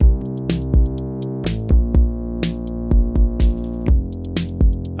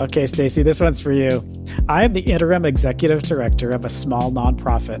Okay, Stacy, this one's for you. I am the interim executive director of a small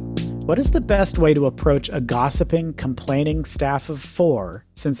nonprofit. What is the best way to approach a gossiping, complaining staff of 4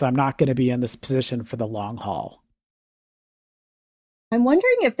 since I'm not going to be in this position for the long haul? I'm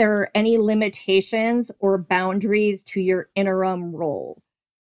wondering if there are any limitations or boundaries to your interim role.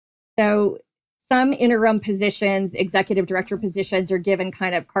 So, some interim positions, executive director positions, are given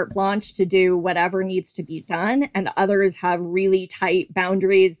kind of carte blanche to do whatever needs to be done, and others have really tight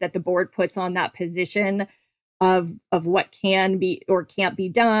boundaries that the board puts on that position of what can be or can't be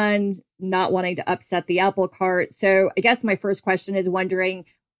done, not wanting to upset the apple cart. So, I guess my first question is wondering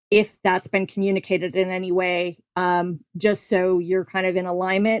if that's been communicated in any way, just so you're kind of in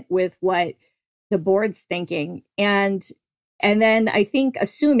alignment with what the board's thinking. And then I think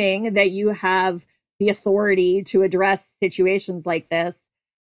assuming that you have the authority to address situations like this,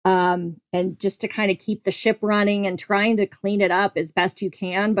 and just to kind of keep the ship running and trying to clean it up as best you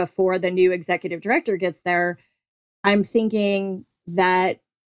can before the new executive director gets there, I'm thinking that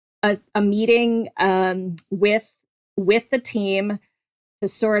a meeting with the team to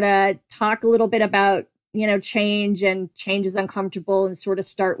sort of talk a little bit about, change, and change is uncomfortable, and sort of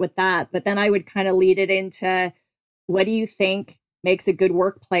start with that. But then I would kind of lead it into, what do you think makes a good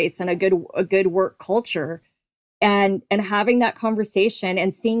workplace and a good work culture, and having that conversation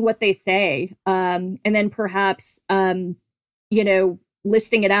and seeing what they say, and then perhaps listing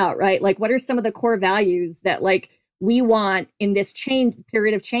it out, right? Like, what are some of the core values that, like, we want in this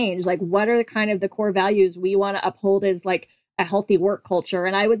period of change? Like, what are the kind of the core values we want to uphold as, like, a healthy work culture?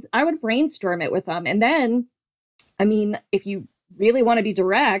 And I would brainstorm it with them. And then, I mean, if you really want to be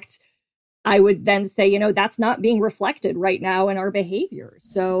direct, I would then say, that's not being reflected right now in our behavior.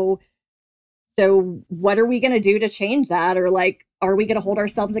 So what are we going to do to change that? Or, like, are we going to hold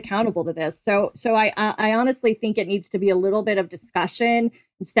ourselves accountable to this? So I honestly think it needs to be a little bit of discussion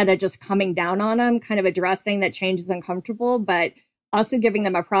instead of just coming down on them, kind of addressing that change is uncomfortable, but also giving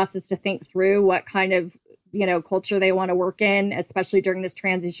them a process to think through what kind of, culture they want to work in, especially during this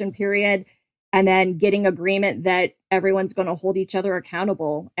transition period, and then getting agreement that everyone's going to hold each other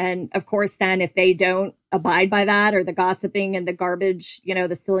accountable. And of course, then if they don't abide by that, or the gossiping and the garbage,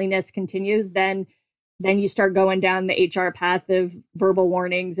 the silliness continues, then you start going down the HR path of verbal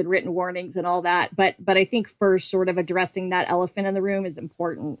warnings and written warnings and all that. But I think first, sort of addressing that elephant in the room is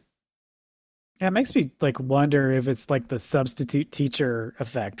important. Yeah, it makes me like wonder if it's like the substitute teacher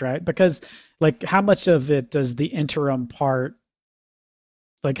effect, right? Because like how much of it does the interim part,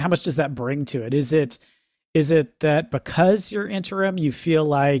 like how much does that bring to it? Is it that because you're interim, you feel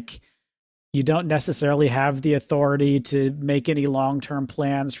like you don't necessarily have the authority to make any long-term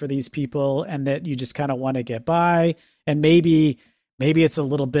plans for these people, and that you just kind of want to get by? And maybe it's a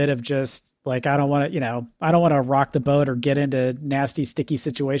little bit of just like, I don't want to, I don't want to rock the boat or get into nasty, sticky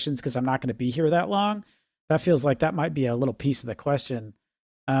situations because I'm not going to be here that long. That feels like that might be a little piece of the question.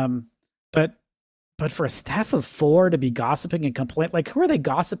 But but for a staff of 4 to be gossiping and complain, like, who are they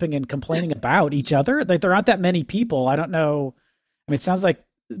gossiping and complaining about? Each other? Like, there aren't that many people. I don't know. I mean, it sounds like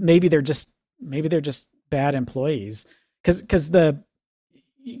maybe they're just bad employees. Because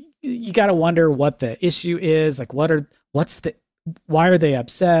you got to wonder what the issue is. Like, why are they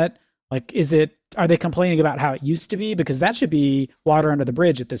upset? Like, are they complaining about how it used to be? Because that should be water under the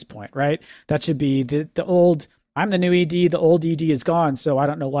bridge at this point, right? That should be the old, I'm the new ED, the old ED is gone, so I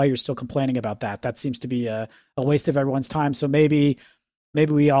don't know why you're still complaining about that. That seems to be a waste of everyone's time. So maybe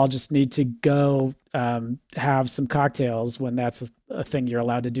we all just need to go have some cocktails when that's a thing you're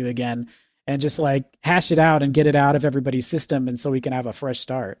allowed to do again, and just like hash it out and get it out of everybody's system, and so we can have a fresh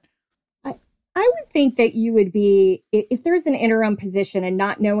start. I would think that you would be, if there's an interim position and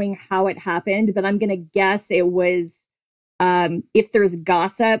not knowing how it happened, but I'm going to guess it was, if there's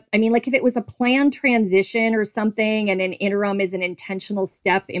gossip, I mean, like if it was a planned transition or something, and an interim is an intentional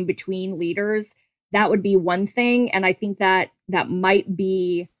step in between leaders, that would be one thing. And I think that might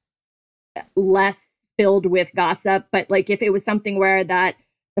be less filled with gossip. But like if it was something where that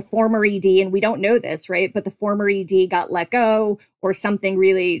the former ED, and we don't know this, right? But the former ED got let go or something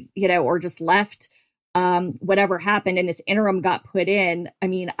really, or just left, whatever happened, and this interim got put in. I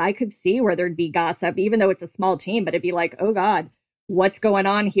mean, I could see where there'd be gossip, even though it's a small team, but it'd be like, oh God, what's going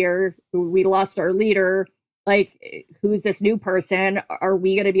on here? We lost our leader. Like, who's this new person? Are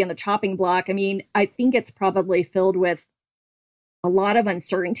we going to be on the chopping block? I mean, I think it's probably filled with a lot of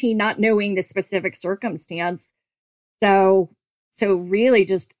uncertainty, not knowing the specific circumstance. So really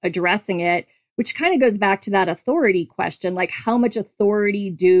just addressing it, which kind of goes back to that authority question, like how much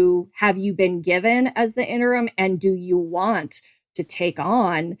authority have you been given as the interim, and do you want to take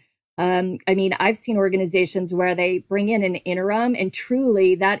on I mean, I've seen organizations where they bring in an interim, and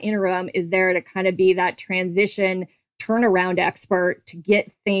truly that interim is there to kind of be that transition turnaround expert to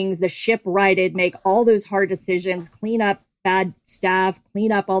get things, the ship righted, make all those hard decisions, clean up bad staff,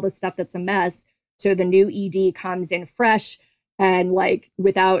 clean up all the stuff that's a mess. So the new ED comes in fresh and like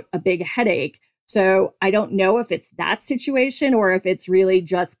without a big headache. So I don't know if it's that situation or if it's really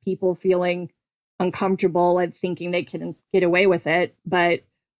just people feeling uncomfortable and thinking they can get away with it. But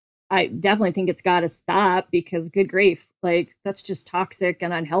I definitely think it's got to stop, because good grief, like that's just toxic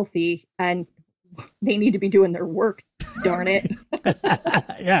and unhealthy, and they need to be doing their work. Darn it.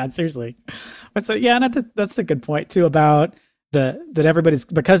 Yeah, seriously. But so, yeah, and that's a good point too about that everybody's,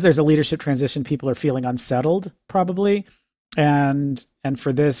 because there's a leadership transition, people are feeling unsettled probably. And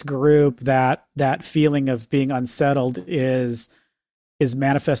for this group, that feeling of being unsettled is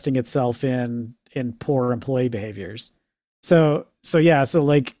manifesting itself in poor employee behaviors. So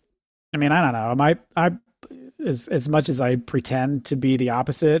like, I mean, I don't know. I as much as I pretend to be the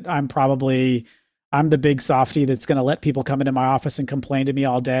opposite, I'm the big softy that's going to let people come into my office and complain to me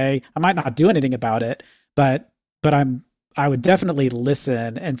all day. I might not do anything about it, but I would definitely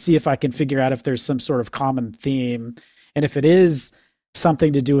listen and see if I can figure out if there's some sort of common theme. And if it is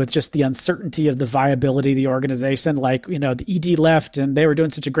something to do with just the uncertainty of the viability of the organization, like, you know, the ED left and they were doing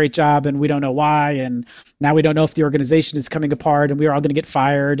such a great job and we don't know why. And now we don't know if the organization is coming apart and we're all going to get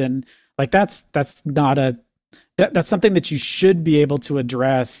fired. And like, that's something that you should be able to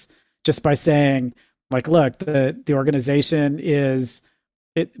address just by saying, like, look, the organization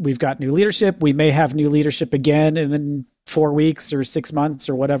we've got new leadership. We may have new leadership again in then 4 weeks or 6 months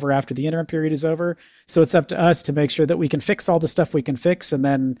or whatever after the interim period is over. So it's up to us to make sure that we can fix all the stuff we can fix and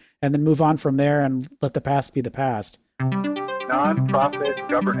then move on from there and let the past be the past. Nonprofit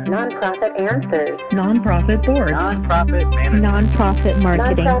governance. Nonprofit answers. Nonprofit board. Nonprofit management. Nonprofit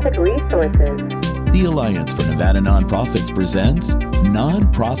marketing. Nonprofit resources. The Alliance for Nevada Nonprofits presents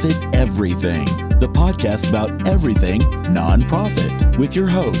Nonprofit Everything, the podcast about everything nonprofit, with your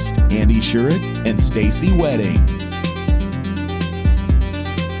host, Andy Shurik and Stacy Wedding.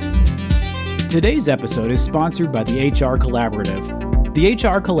 Today's episode is sponsored by the HR Collaborative. The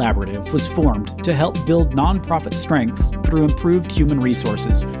HR Collaborative was formed to help build nonprofit strengths through improved human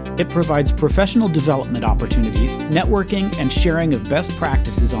resources. It provides professional development opportunities, networking, and sharing of best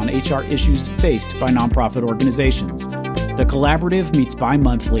practices on HR issues faced by nonprofit organizations. The Collaborative meets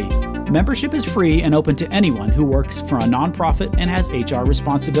bi-monthly. Membership is free and open to anyone who works for a nonprofit and has HR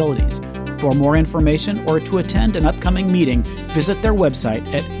responsibilities. For more information or to attend an upcoming meeting, visit their website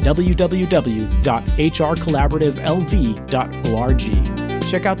at www.hrcollaboratively.org.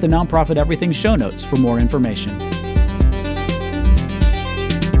 Check out the Nonprofit Everything show notes for more information.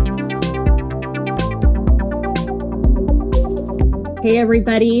 Hey,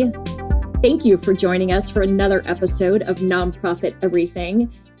 everybody. Thank you for joining us for another episode of Nonprofit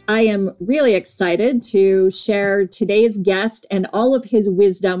Everything. I am really excited to share today's guest and all of his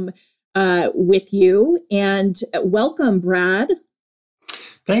wisdom with you. And welcome, Brad.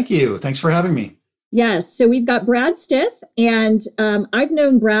 Thank you. Thanks for having me. Yes. So we've got Brad Stith, and I've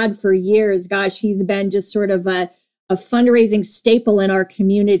known Brad for years. Gosh, he's been just sort of a fundraising staple in our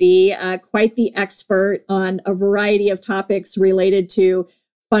community, quite the expert on a variety of topics related to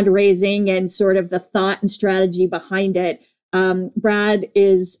fundraising and sort of the thought and strategy behind it. Brad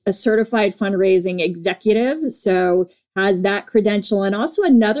is a certified fundraising executive, so has that credential and also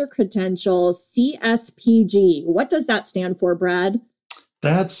another credential, CSPG. What does that stand for, Brad?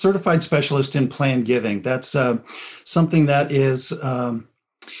 That's Certified Specialist in Planned Giving. That's something that is, I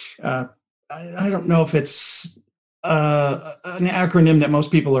don't know if it's an acronym that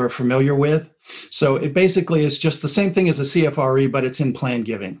most people are familiar with. So it basically is just the same thing as a CFRE, but it's in planned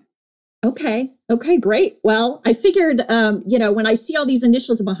giving. Okay, great. Well, I figured, when I see all these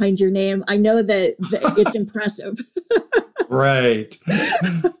initials behind your name, I know that it's impressive. Right.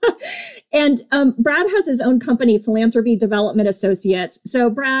 And Brad has his own company, Philanthropy Development Associates. So,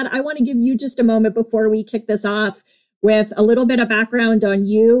 Brad, I want to give you just a moment before we kick this off with a little bit of background on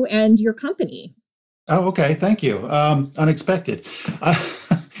you and your company. Oh, okay. Thank you. Unexpected.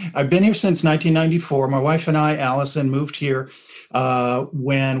 I've been here since 1994. My wife and I, Allison, moved here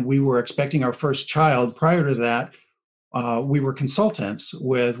when we were expecting our first child. Prior to that, we were consultants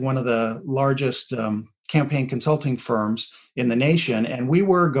with one of the largest campaign consulting firms in the nation. And we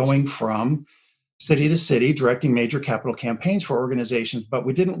were going from city to city, directing major capital campaigns for organizations, but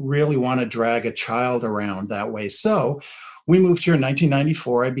we didn't really want to drag a child around that way. So we moved here in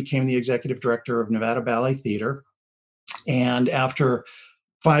 1994. I became the executive director of Nevada Ballet Theater. And after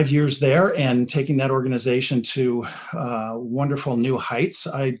 5 years there and taking that organization to wonderful new heights,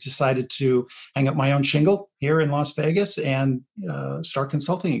 I decided to hang up my own shingle here in Las Vegas and start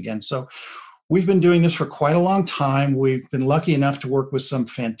consulting again. So we've been doing this for quite a long time. We've been lucky enough to work with some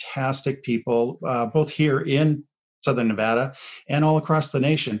fantastic people, both here in Southern Nevada and all across the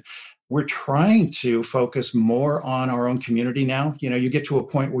nation. We're trying to focus more on our own community now. You get to a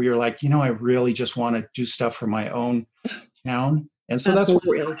point where you're like, I really just want to do stuff for my own town. And so that's what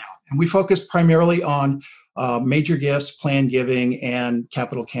we're doing now. And we focus primarily on major gifts, planned giving, and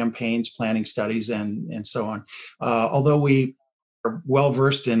capital campaigns, planning studies, and so on. Although we are well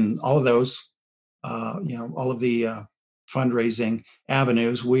versed in all of those, all of the fundraising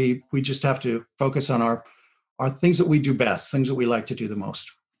avenues, we just have to focus on our things that we do best, things that we like to do the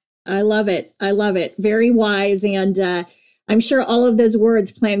most. I love it. I love it. Very wise. And I'm sure all of those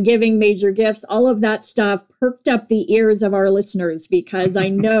words, planned giving, major gifts, all of that stuff perked up the ears of our listeners, because I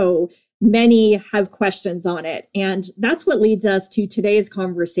know many have questions on it. And that's what leads us to today's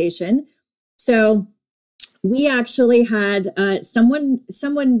conversation. So we actually had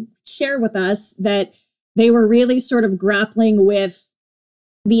someone share with us that they were really sort of grappling with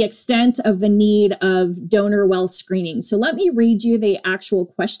the extent of the need of donor wealth screening. So let me read you the actual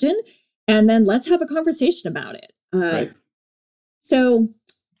question, and then let's have a conversation about it. Right. So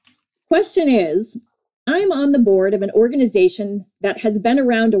question is, I'm on the board of an organization that has been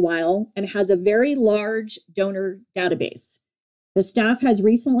around a while and has a very large donor database. The staff has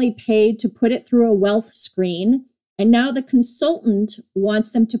recently paid to put it through a wealth screen, and now the consultant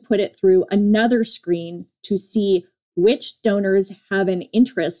wants them to put it through another screen to see which donors have an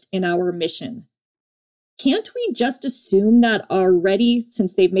interest in our mission. Can't we just assume that already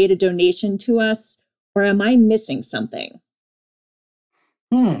since they've made a donation to us, or am I missing something?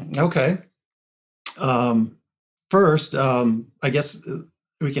 Okay. First, I guess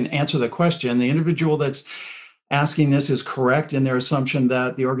we can answer the question. The individual that's asking this is correct in their assumption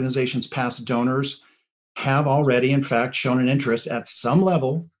that the organization's past donors have already, in fact, shown an interest at some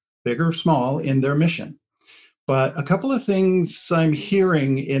level, big or small, in their mission. But a couple of things I'm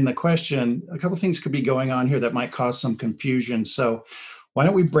hearing in the question, a couple of things could be going on here that might cause some confusion. So why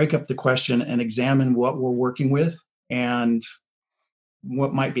don't we break up the question and examine what we're working with and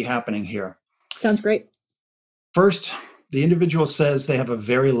what might be happening here. Sounds great. First, the individual says they have a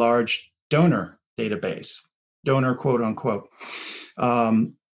very large donor database, donor quote unquote.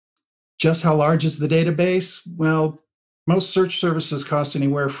 Just how large is the database? Well, most search services cost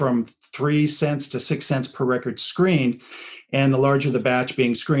anywhere from 3 cents to 6 cents per record screened. And the larger the batch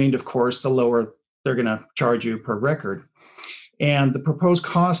being screened, of course, the lower they're going to charge you per record. And the proposed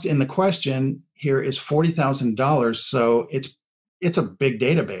cost in the question here is $40,000. So it's a big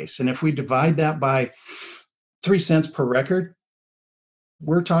database. And if we divide that by 3 cents per record,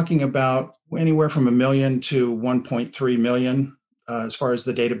 we're talking about anywhere from $1 million to 1.3 million as far as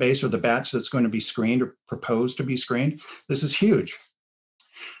the database or the batch that's going to be screened or proposed to be screened. This is huge.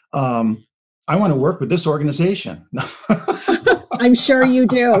 I want to work with this organization. I'm sure you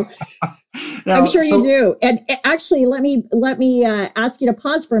do. Now, I'm sure you do. And actually, let me ask you to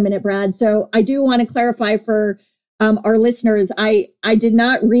pause for a minute, Brad. So I do want to clarify for our listeners, I did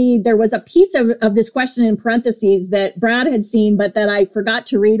not read, there was a piece of this question in parentheses that Brad had seen, but that I forgot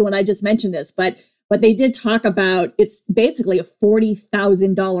to read when I just mentioned this. But they did talk about, it's basically a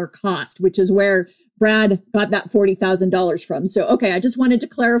 $40,000 cost, which is where Brad got that $40,000 from. So, okay, I just wanted to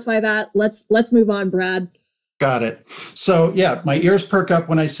clarify that. Let's move on, Brad. Got it. So yeah, my ears perk up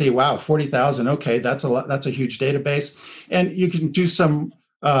when I see, wow, 40,000. Okay, that's a lot. That's a huge database. And you can do some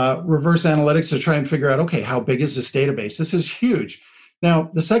reverse analytics to try and figure out, okay, how big is this database? This is huge.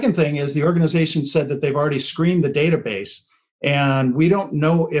 Now, the second thing is the organization said that they've already screened the database, and we don't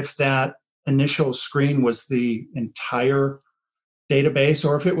know if that initial screen was the entire database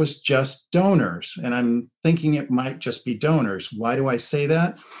or if it was just donors. And I'm thinking it might just be donors. Why do I say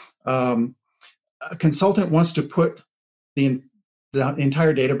that? A consultant wants to put the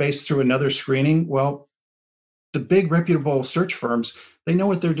entire database through another screening. Well, the big reputable search firms, they know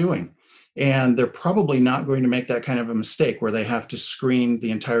what they're doing. And they're probably not going to make that kind of a mistake where they have to screen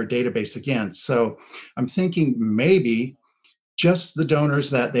the entire database again. So I'm thinking maybe just the donors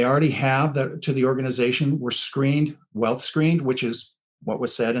that they already have to the organization were screened, wealth screened, which is what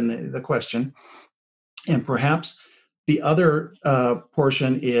was said in the question. And perhaps the other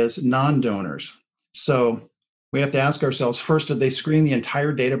portion is non-donors. So we have to ask ourselves, first, did they screen the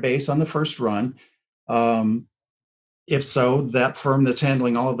entire database on the first run? If so, that firm that's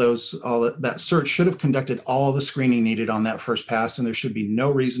handling that search should have conducted all the screening needed on that first pass, and there should be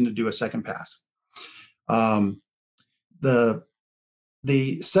no reason to do a second pass. The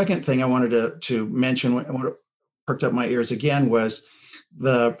The second thing I wanted to mention, what perked up my ears again, was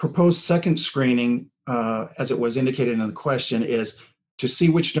the proposed second screening, as it was indicated in the question, is to see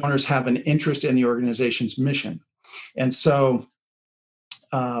which donors have an interest in the organization's mission. And so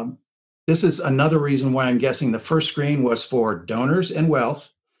this is another reason why I'm guessing the first screen was for donors and wealth,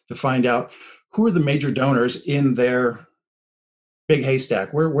 to find out who are the major donors in their big haystack.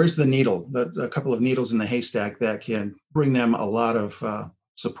 Where's the needle, a couple of needles in the haystack that can bring them a lot of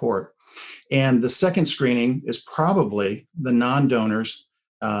support. And the second screening is probably the non-donors,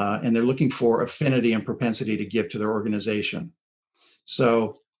 and they're looking for affinity and propensity to give to their organization.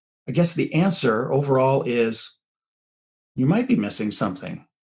 So I guess the answer overall is you might be missing something.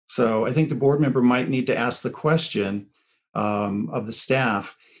 So I think the board member might need to ask the question of the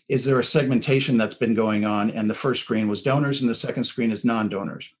staff, is there a segmentation that's been going on, and the first screen was donors and the second screen is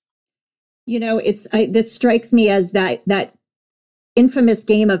non-donors? This strikes me as that infamous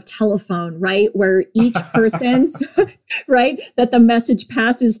game of telephone, right? Where each person, right, that the message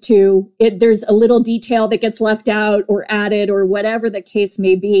passes to, there's a little detail that gets left out or added or whatever the case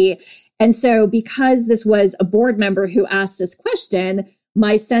may be. And so because this was a board member who asked this question,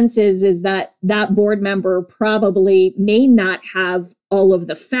 my sense is that board member probably may not have all of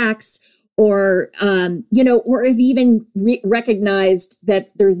the facts, or or have even recognized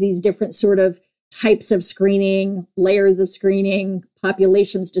that there's these different sort of types of screening, layers of screening,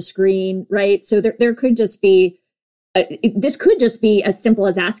 populations to screen, right? So there could just be, this could just be as simple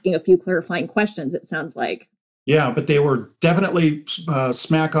as asking a few clarifying questions, it sounds like. Yeah, but they were definitely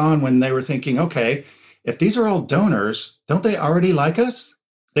smack on when they were thinking, okay, if these are all donors, don't they already like us?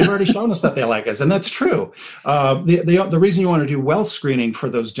 They've already shown us that they like us, and that's true. The reason you want to do wealth screening for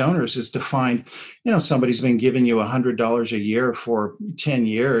those donors is to find, somebody's been giving you $100 a year for 10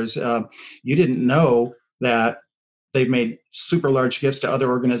 years. You didn't know that they've made super large gifts to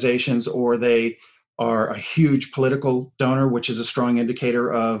other organizations, or they are a huge political donor, which is a strong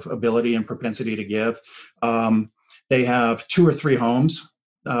indicator of ability and propensity to give. They have 2 or 3 homes,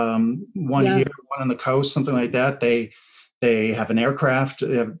 one here, one on the coast, something like that. They have an aircraft,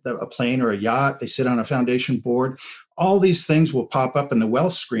 they have a plane or a yacht, they sit on a foundation board. All these things will pop up in the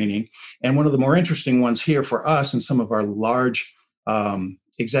wealth screening. And one of the more interesting ones here for us and some of our large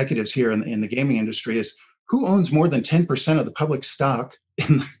executives here in the gaming industry is who owns more than 10% of the public stock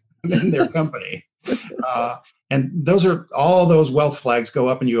in their company. And all those wealth flags go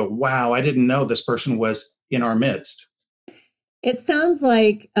up and you go, wow, I didn't know this person was in our midst. It sounds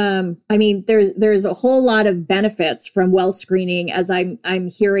like, there's a whole lot of benefits from wealth screening as I'm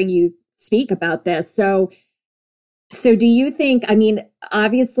hearing you speak about this. So do you think,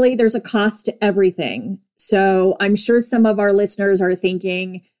 obviously there's a cost to everything. So I'm sure some of our listeners are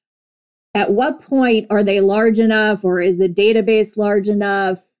thinking, at what point are they large enough, or is the database large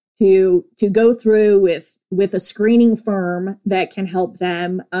enough to go through with a screening firm that can help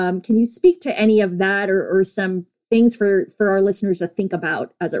them? Can you speak to any of that or some things for our listeners to think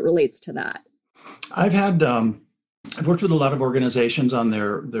about as it relates to that? I've worked with a lot of organizations on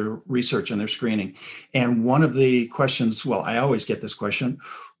their research and their screening. And one of the questions, I always get this question,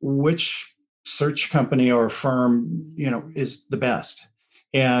 which search company or firm, is the best?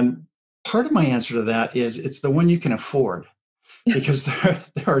 And part of my answer to that is it's the one you can afford. Because there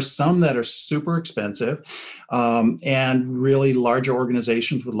are some that are super expensive, and really large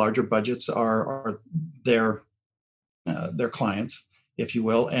organizations with larger budgets are their clients, if you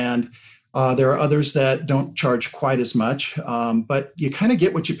will. And there are others that don't charge quite as much, but you kind of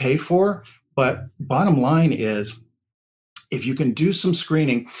get what you pay for. But bottom line is, if you can do some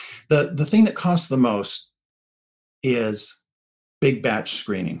screening, the thing that costs the most is big batch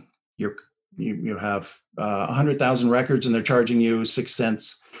screening. You have 100,000 records and they're charging you 6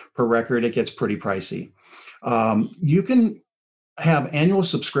 cents per record. It gets pretty pricey. You can have annual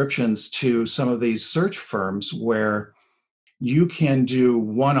subscriptions to some of these search firms where you can do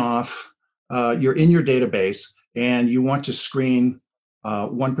one-off. You're in your database and you want to screen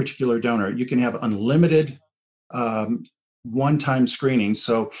one particular donor. You can have unlimited one-time screening.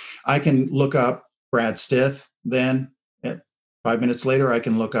 So I can look up Brad Stith, then 5 minutes later I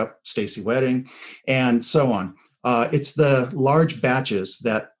can look up Stacy Wedding, and so on. It's the large batches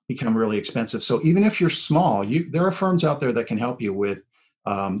that become really expensive. So even if you're small, there are firms out there that can help you with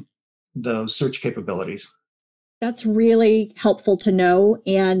those search capabilities. That's really helpful to know,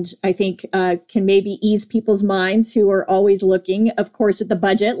 and I think can maybe ease people's minds who are always looking, of course, at the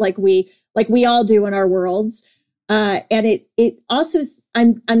budget, like we all do in our worlds. And it also,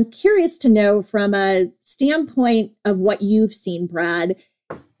 I'm curious to know from a standpoint of what you've seen, Brad.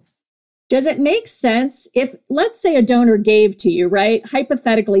 Does it make sense if, let's say, a donor gave to you, right?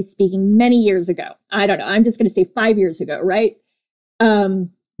 Hypothetically speaking, many years ago, I don't know, I'm just going to say 5 years ago, right?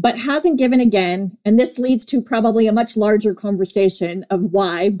 But hasn't given again. And this leads to probably a much larger conversation of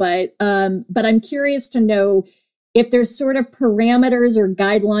why, but I'm curious to know if there's sort of parameters or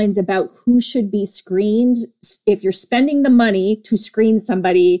guidelines about who should be screened. If you're spending the money to screen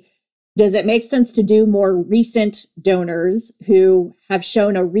somebody, does it make sense to do more recent donors who have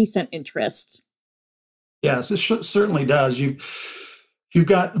shown a recent interest? Yes, it certainly does. You've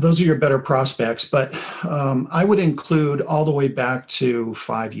got, those are your better prospects, but I would include all the way back to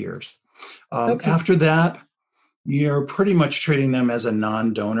 5 years. Okay. After that, you're pretty much treating them as a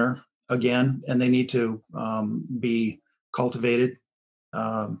non-donor again, and they need to be cultivated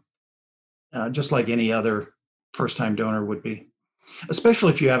just like any other first-time donor would be,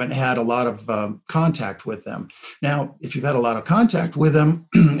 especially if you haven't had a lot of contact with them. Now, if you've had a lot of contact with them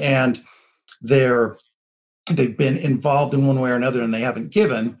and they've been involved in one way or another and they haven't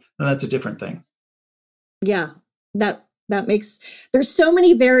given, then that's a different thing. Yeah, that makes, there's so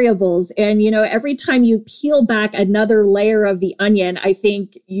many variables. And, every time you peel back another layer of the onion, I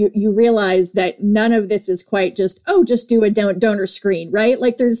think you realize that none of this is quite just do a donor screen, right?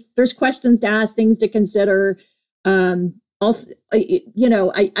 Like there's questions to ask, things to consider. Also,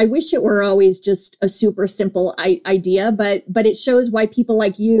 I wish it were always just a super simple idea, but it shows why people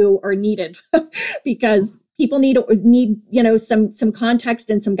like you are needed because people need some context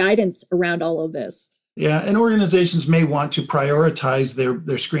and some guidance around all of this. Yeah, and organizations may want to prioritize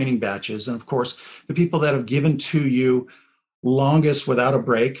their screening batches. And of course, the people that have given to you longest without a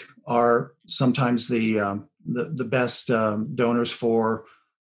break are sometimes the best donors for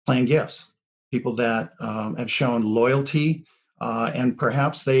planned gifts. People that have shown loyalty, and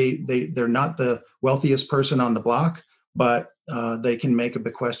perhaps they're not the wealthiest person on the block, but they can make a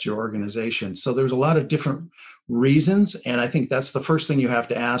bequest to your organization. So there's a lot of different reasons, and I think that's the first thing you have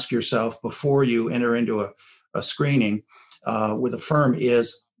to ask yourself before you enter into a screening with a firm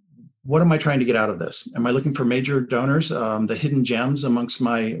is, what am I trying to get out of this? Am I looking for major donors, the hidden gems amongst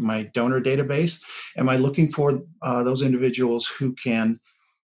my donor database? Am I looking for those individuals who can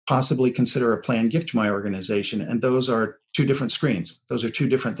possibly consider a planned gift to my organization? And those are two different screens. Those are two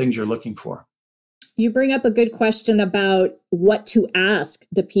different things you're looking for. You bring up a good question about what to ask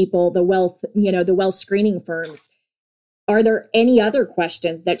the people, the wealth screening firms. Are there any other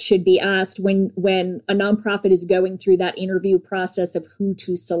questions that should be asked when a nonprofit is going through that interview process of who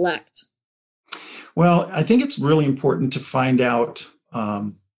to select? Well, I think it's really important to find out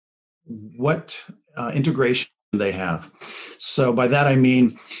what integration they have. So by that I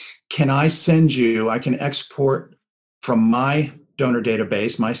mean, can I can export from my donor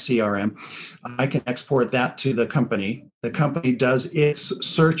database, my CRM, I can export that to the company. The company does its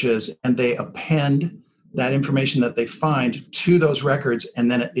searches and they append that information that they find to those records,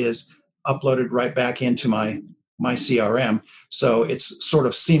 and then it is uploaded right back into my CRM. So it's sort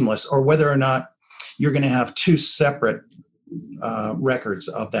of seamless, or whether or not you're going to have two separate records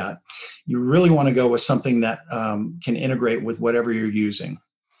of that. You really want to go with something that can integrate with whatever you're using.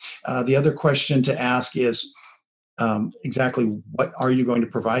 The other question to ask is exactly what are you going to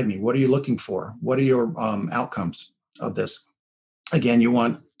provide me? What are you looking for? What are your outcomes of this? Again, you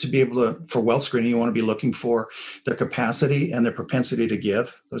want to be able to, for wealth screening, you want to be looking for their capacity and their propensity to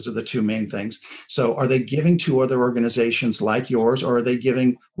give. Those are the two main things. So are they giving to other organizations like yours, or are they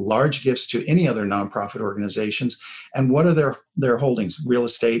giving large gifts to any other nonprofit organizations? And what are their holdings, real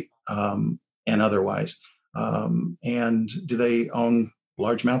estate and otherwise? And do they own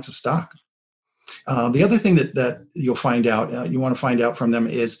large amounts of stock? The other thing that you'll find out, you want to find out from them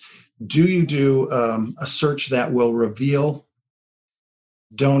is, do you do a search that will reveal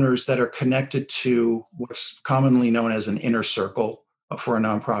donors that are connected to what's commonly known as an inner circle for a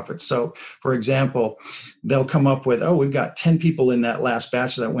nonprofit? So, for example, they'll come up with, we've got 10 people in that last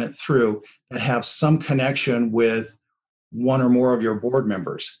batch that went through that have some connection with one or more of your board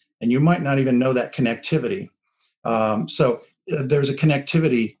members, and you might not even know that connectivity. So there's a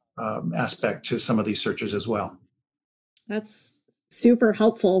connectivity aspect to some of these searches as well. That's super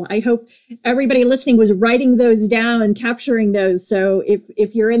helpful. I hope everybody listening was writing those down and capturing those. So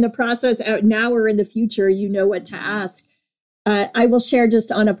if you're in the process out now or in the future, you know what to ask. I will share just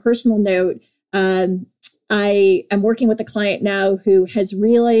on a personal note. I am working with a client now who has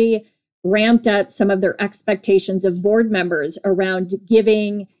really ramped up some of their expectations of board members around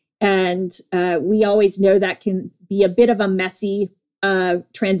giving. And we always know that can be a bit of a messy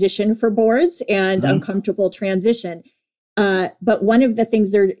transition for boards and uncomfortable transition. But one of the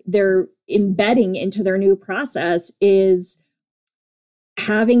things they're embedding into their new process is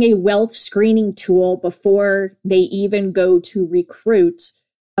having a wealth screening tool before they even go to recruit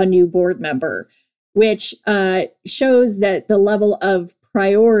a new board member, which shows that the level of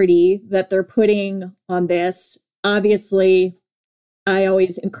priority that they're putting on this. Obviously, I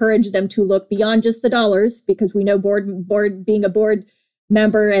always encourage them to look beyond just the dollars, because we know board being a board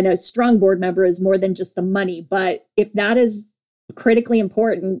member and a strong board member is more than just the money. But if that is critically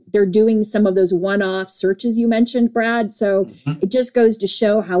important, they're doing some of those one-off searches you mentioned, Brad. So it just goes to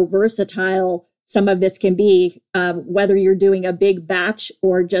show how versatile some of this can be, whether you're doing a big batch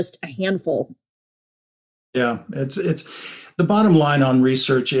or just a handful. Yeah, it's the bottom line on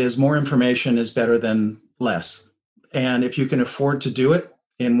research is more information is better than less. And if you can afford to do it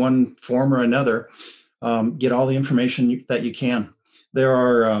in one form or another, get all the information that you can. There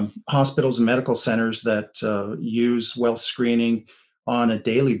are hospitals and medical centers that use wealth screening on a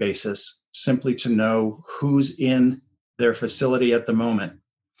daily basis, simply to know who's in their facility at the moment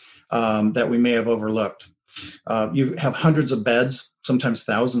that we may have overlooked. You have hundreds of beds, sometimes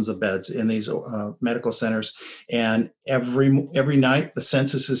thousands of beds in these medical centers, and every night the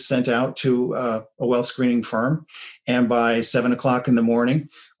census is sent out to a wealth screening firm, and by 7 o'clock in the morning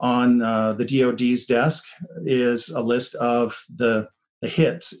on the DoD's desk is a list of the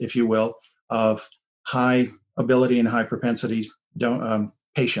hits, if you will, of high ability and high propensity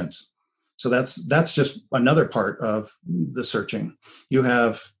patients. So that's just another part of the searching. You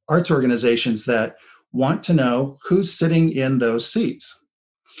have arts organizations that want to know who's sitting in those seats.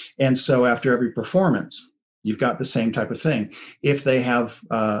 And so after every performance, you've got the same type of thing, if they have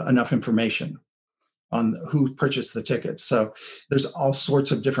enough information on who purchased the tickets. So there's all sorts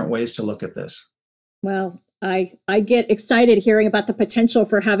of different ways to look at this. Well, I get excited hearing about the potential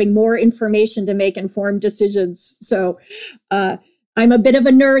for having more information to make informed decisions. So I'm a bit of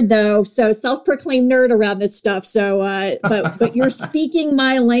a nerd, though, so self-proclaimed nerd around this stuff. So, but you're speaking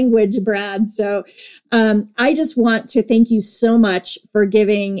my language, Brad. So I just want to thank you so much for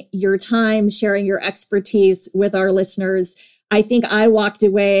giving your time, sharing your expertise with our listeners. I think I walked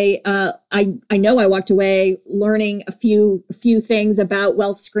away. I know I walked away learning a few things about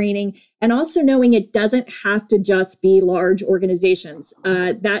wealth screening, and also knowing it doesn't have to just be large organizations.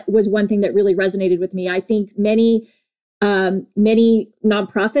 That was one thing that really resonated with me. I think many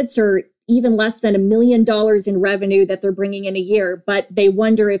nonprofits are even less than $1 million in revenue that they're bringing in a year, but they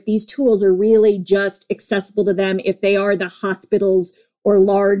wonder if these tools are really just accessible to them if they are the hospitals or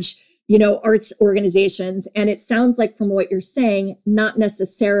large, arts organizations. And it sounds like from what you're saying, not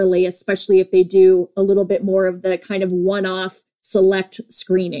necessarily, especially if they do a little bit more of the kind of one-off select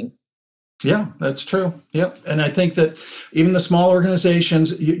screening. Yeah, that's true. Yep. And I think that even the small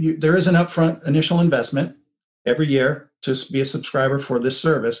organizations, there is an upfront initial investment every year to be a subscriber for this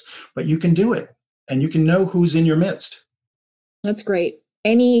service, but you can do it and you can know who's in your midst. That's great.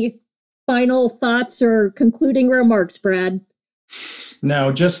 Any final thoughts or concluding remarks, Brad?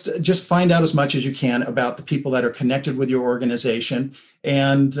 No, just find out as much as you can about the people that are connected with your organization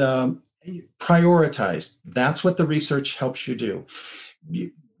and prioritize. That's what the research helps you do.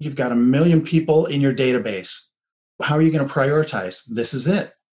 You've got 1 million people in your database. How are you going to prioritize? This is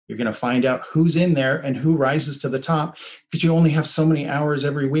it. You're going to find out who's in there and who rises to the top, because you only have so many hours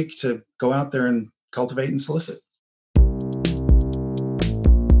every week to go out there and cultivate and solicit.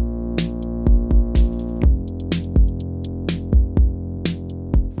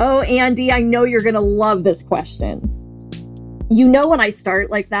 Oh, Andy, I know you're going to love this question. When I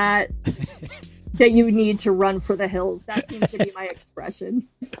start like that, that you need to run for the hills. That seems to be my expression.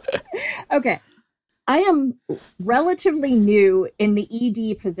 Okay. I am relatively new in the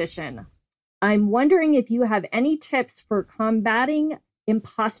ED position. I'm wondering if you have any tips for combating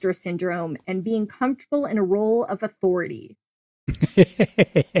imposter syndrome and being comfortable in a role of authority.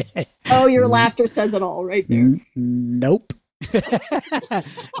 Oh, your laughter says it all right there. Nope.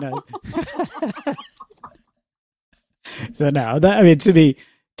 No. So no,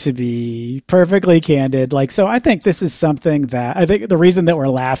 to be perfectly candid, so I think this is something that I think the reason that we're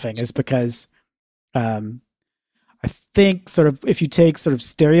laughing is because I think sort of if you take sort of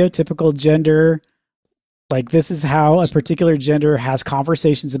stereotypical gender, this is how a particular gender has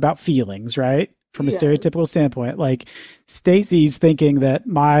conversations about feelings, right? From a stereotypical standpoint, Stacy's thinking that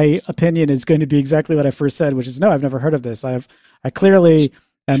my opinion is going to be exactly what I first said, which is no, I've never heard of this. I clearly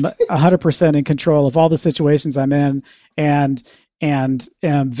am 100% in control of all the situations I'm in, and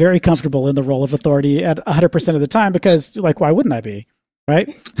am very comfortable in the role of authority at 100% of the time, because why wouldn't I be? Right.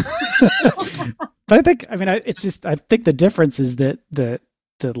 But I think the difference is that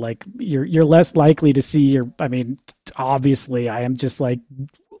you're less likely to see obviously I am just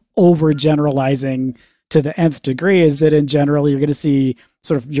overgeneralizing to the nth degree is that in general, you're going to see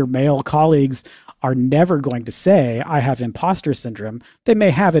sort of your male colleagues are never going to say, I have imposter syndrome. They may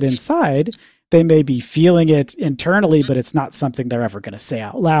have it inside. They may be feeling it internally, but it's not something they're ever going to say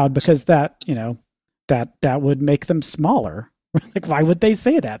out loud because that, that would make them smaller. Like, why would they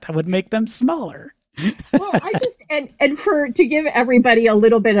say that? That would make them smaller. Well, I just, and to give everybody a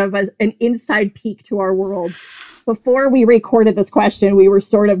little bit of an inside peek to our world, before we recorded this question, we were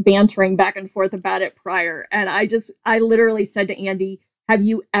sort of bantering back and forth about it prior. And I literally said to Andy, have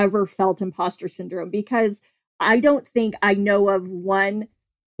you ever felt imposter syndrome? Because I don't think I know of one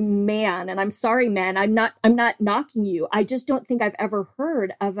man, and I'm sorry, man, I'm not knocking you. I just don't think I've ever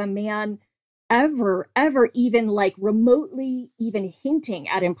heard of a man ever even like remotely even hinting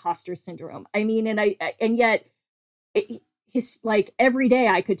at imposter syndrome. I mean, and yet his, like, every day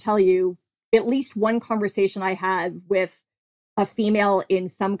I could tell you at least one conversation I had with a female in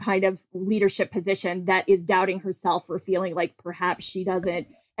some kind of leadership position that is doubting herself or feeling like perhaps she doesn't.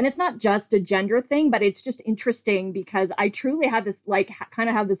 And it's not just a gender thing, but it's just interesting because I truly have this, like, kind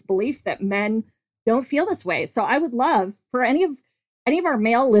of have this belief that men don't feel this way. So I would love for any of our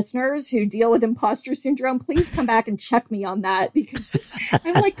male listeners who deal with imposter syndrome, please come back and check me on that, because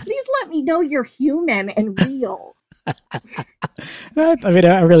I'm like, please let me know you're human and real. I mean,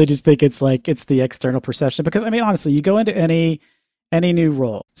 I really just think it's the external perception, because I mean, honestly, you go into any new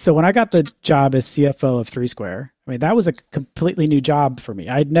role. So when I got the job as CFO of Three Square, I mean, that was a completely new job for me.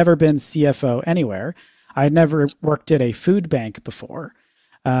 I'd never been CFO anywhere. I had never worked at a food bank before.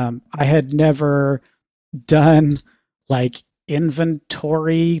 I had never done like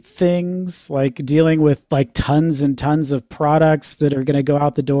inventory things, like dealing with like tons and tons of products that are going to go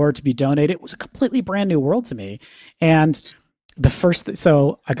out the door to be donated. It was a completely brand new world to me. And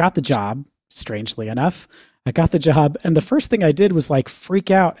so I got the job, strangely enough. I got the job, and the first thing I did was like freak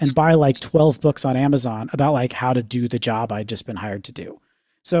out and buy like 12 books on Amazon about like how to do the job I'd just been hired to do.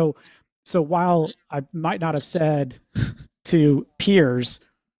 So while I might not have said to peers,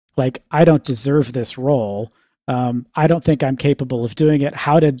 like, I don't deserve this role, I don't think I'm capable of doing it.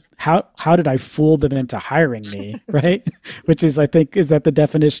 How did I fool them into hiring me? Right. Which is, I think, is that the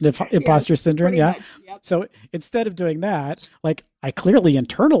definition of imposter syndrome? Yeah. Much, yep. So instead of doing that, like, I clearly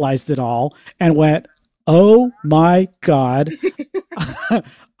internalized it all and went, oh my God,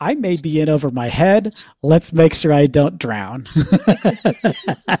 I may be in over my head. Let's make sure I don't drown.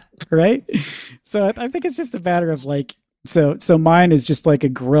 Right. So I think it's just a matter of like, so mine is just like a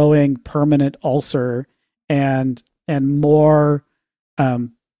growing permanent ulcer and more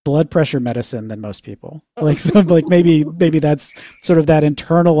blood pressure medicine than most people. Like, so like maybe that's sort of that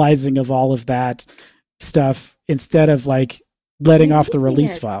internalizing of all of that stuff instead of like letting off the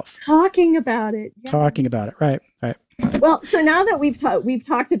release valve. Talking about it. Yeah. Talking about it. Right. Well, so now that we've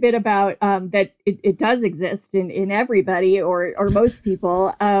talked a bit about that it does exist in everybody or most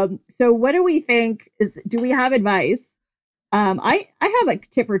people. So what do we think do we have advice? I have a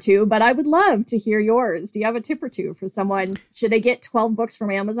tip or two, but I would love to hear yours. Do you have a tip or two for someone? Should they get 12 books from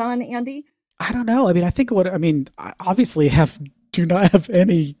Amazon, Andy? I don't know. I mean, I obviously do not have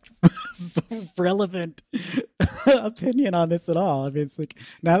any relevant opinion on this at all. I mean, it's like,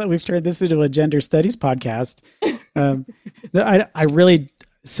 now that we've turned this into a gender studies podcast, I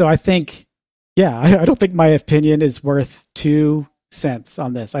think, I don't think my opinion is worth 2 cents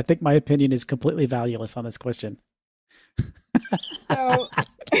on this. I think my opinion is completely valueless on this question.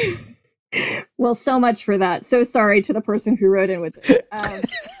 Well, so much for that. So sorry to the person who wrote in with it.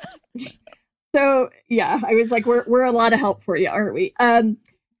 So yeah, I was like, we're a lot of help for you, aren't we?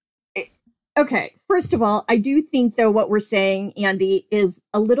 Okay. First of all, I do think though what we're saying, Andy, is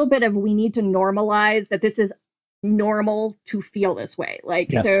a little bit of, we need to normalize that this is normal to feel this way.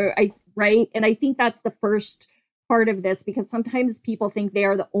 Like, yes. Right. And I think that's the first part of this, because sometimes people think they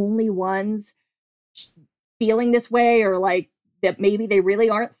are the only ones feeling this way, or like that maybe they really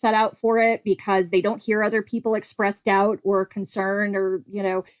aren't set out for it because they don't hear other people express doubt or concern or,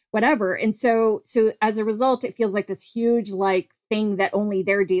 whatever. And so as a result, it feels like this huge like thing that only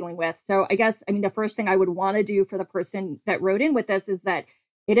they're dealing with. So I guess, the first thing I would want to do for the person that wrote in with this is that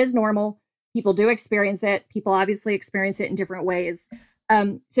it is normal. People do experience it. People obviously experience it in different ways.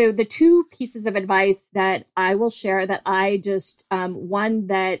 So the 2 pieces of advice that I will share that I just, one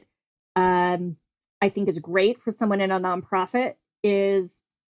that I think is great for someone in a nonprofit is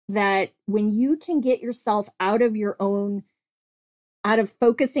that when you can get yourself out of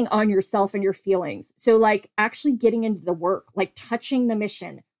focusing on yourself and your feelings. So like actually getting into the work, like touching the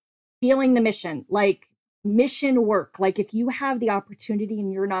mission, feeling the mission, like mission work. Like if you have the opportunity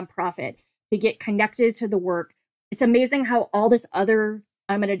in your nonprofit to get connected to the work, it's amazing how all this other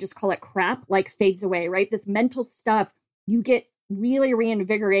I'm going to just call it crap, like fades away, right? This mental stuff, you get really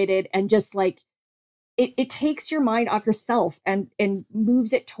reinvigorated and just like, it takes your mind off yourself and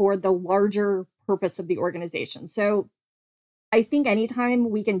moves it toward the larger purpose of the organization. So I think anytime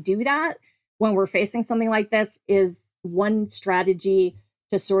we can do that when we're facing something like this is one strategy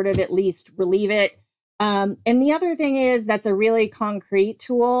to sort of at least relieve it. And the other thing is that's a really concrete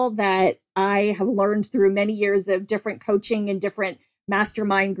tool that I have learned through many years of different coaching and different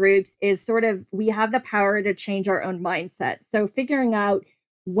mastermind groups is sort of, we have the power to change our own mindset. So figuring out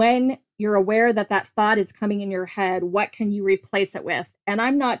when you're aware that that thought is coming in your head, what can you replace it with? And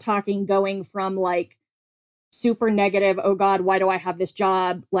I'm not talking going from like super negative, oh God, why do I have this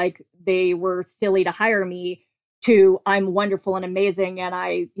job? Like they were silly to hire me, to I'm wonderful and amazing and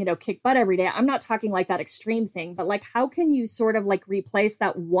I, kick butt every day. I'm not talking like that extreme thing, but like, how can you sort of like replace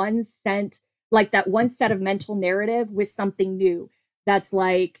that one set of mental narrative with something new? That's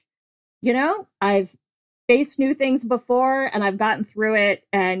like, I've faced new things before and I've gotten through it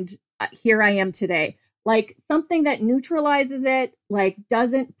and here I am today. Like something that neutralizes it, like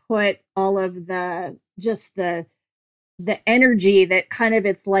doesn't put all of the energy that kind of,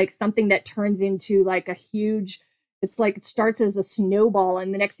 it's like something that turns into like a huge, it's like it starts as a snowball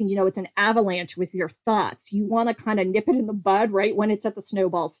and the next thing you know, it's an avalanche with your thoughts. You want to kind of nip it in the bud right when it's at the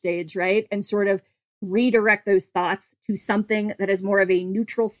snowball stage, right? And sort of redirect those thoughts to something that is more of a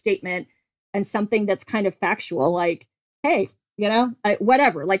neutral statement and something that's kind of factual, like, hey,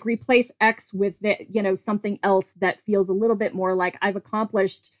 whatever, like replace X with something else that feels a little bit more like I've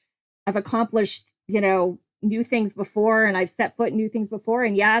accomplished, new things before and I've set foot in new things before.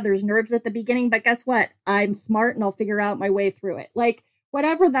 And yeah, there's nerves at the beginning, but guess what? I'm smart and I'll figure out my way through it. Like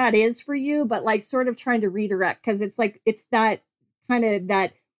whatever that is for you, but like sort of trying to redirect, because it's like, it's that kind of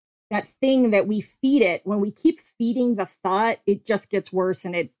that thing that we feed it. When we keep feeding the thought, it just gets worse.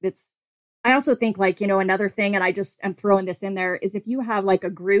 And it's, I also think like, another thing, and I'm throwing this in there, is if you have like a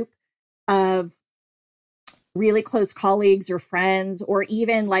group of really close colleagues or friends, or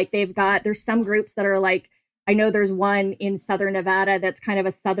even like there's some groups that are like, I know there's one in Southern Nevada that's kind of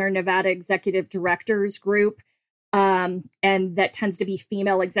a Southern Nevada executive directors group. And that tends to be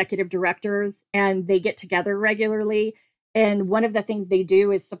female executive directors, and they get together regularly. And one of the things they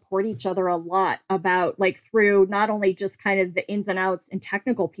do is support each other a lot about like through not only just kind of the ins and outs and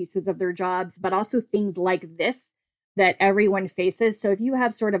technical pieces of their jobs, but also things like this that everyone faces. So if you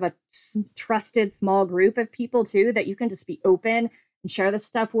have sort of a trusted small group of people too, that you can just be open and share this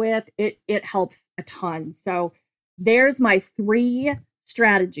stuff with, it helps a ton. So there's my 3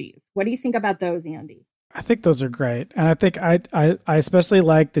 strategies. What do you think about those, Andy? I think those are great. And I think I especially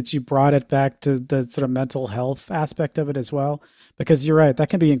like that you brought it back to the sort of mental health aspect of it as well, because you're right. That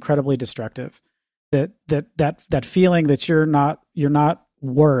can be incredibly destructive. That feeling that you're not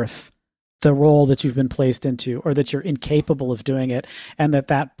worth the role that you've been placed into, or that you're incapable of doing it. And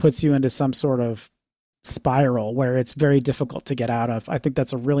that puts you into some sort of spiral where it's very difficult to get out of. I think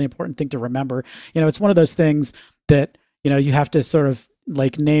that's a really important thing to remember. It's one of those things that, you have to sort of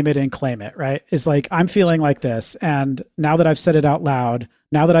like name it and claim it, right? It's like, I'm feeling like this. And now that I've said it out loud,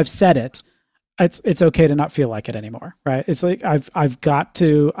 now that I've said it, it's okay to not feel like it anymore, right? It's like, I've got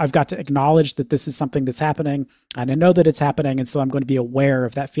to acknowledge that this is something that's happening, and I know that it's happening. And so I'm going to be aware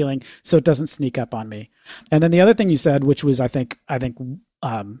of that feeling so it doesn't sneak up on me. And then the other thing you said, which was, I think,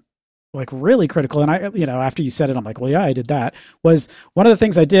 like really critical. And I, after you said it, I'm like, well, yeah, I did that, was one of the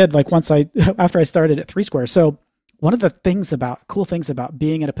things I did, like after I started at 3 Square. So one of the cool things about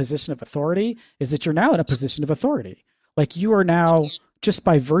being in a position of authority is that you're now in a position of authority. Like you are now, just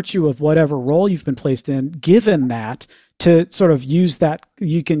by virtue of whatever role you've been placed in, given that to sort of use that,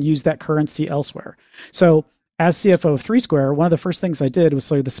 you can use that currency elsewhere. So as CFO of 3 Square, one of the first things I did was,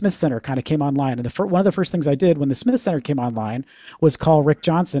 so the Smith Center kind of came online. And one of the first things I did when the Smith Center came online was call Rick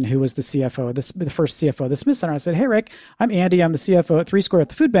Johnson, who was the CFO, the first CFO of the Smith Center. I said, hey, Rick, I'm Andy. I'm the CFO at 3 Square at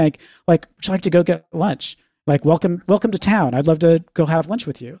the food bank. Like, would you like to go get lunch? Like, welcome to town. I'd love to go have lunch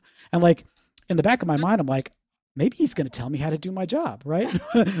with you. And like, in the back of my mind, I'm like, maybe he's going to tell me how to do my job, right?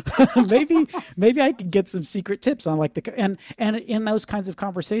 maybe I can get some secret tips on like and in those kinds of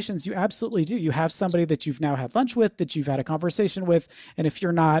conversations, you absolutely do. You have somebody that you've now had lunch with, that you've had a conversation with. And if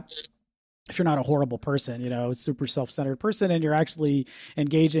you're not a horrible person, a super self-centered person, and you're actually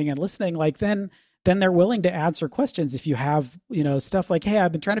engaging and listening, like then they're willing to answer questions. If you have, stuff like, hey,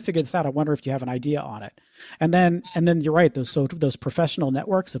 I've been trying to figure this out. I wonder if you have an idea on it. And then you're right. Those professional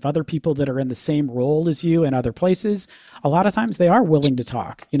networks of other people that are in the same role as you in other places, a lot of times they are willing to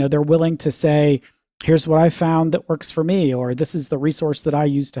talk. They're willing to say, here's what I found that works for me, or this is the resource that I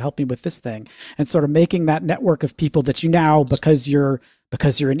use to help me with this thing. And sort of making that network of people that you now, because you're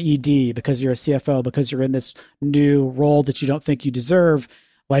because you're an ED, because you're a CFO, because you're in this new role that you don't think you deserve,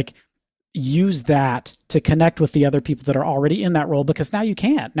 like use that to connect with the other people that are already in that role, because now you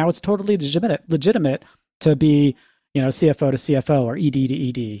can't. Now it's totally legitimate to be, CFO to CFO or ED to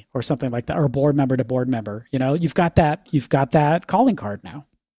ED or something like that, or board member to board member. You've got that calling card now.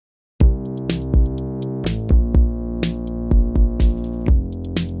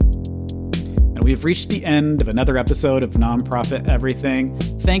 And we've reached the end of another episode of Nonprofit Everything.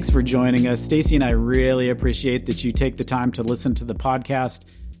 Thanks for joining us. Stacy and I really appreciate that you take the time to listen to the podcast.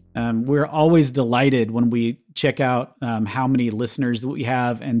 We're always delighted when we check out how many listeners that we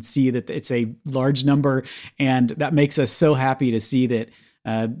have and see that it's a large number. And that makes us so happy to see that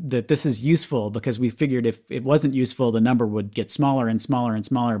this is useful, because we figured if it wasn't useful, the number would get smaller and smaller and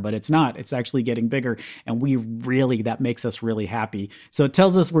smaller, but it's not. It's actually getting bigger. And that makes us really happy. So it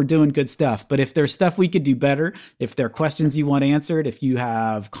tells us we're doing good stuff. But if there's stuff we could do better, if there are questions you want answered, if you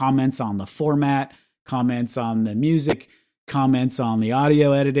have comments on the format, comments on the music, comments on the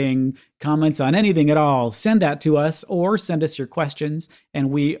audio editing, comments on anything at all, send that to us or send us your questions.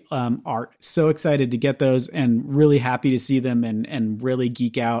 And we are so excited to get those and really happy to see them and really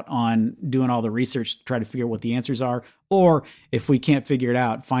geek out on doing all the research to try to figure out what the answers are. Or if we can't figure it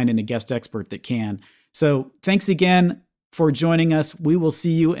out, finding a guest expert that can. So thanks again for joining us. We will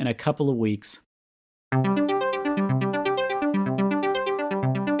see you in a couple of weeks.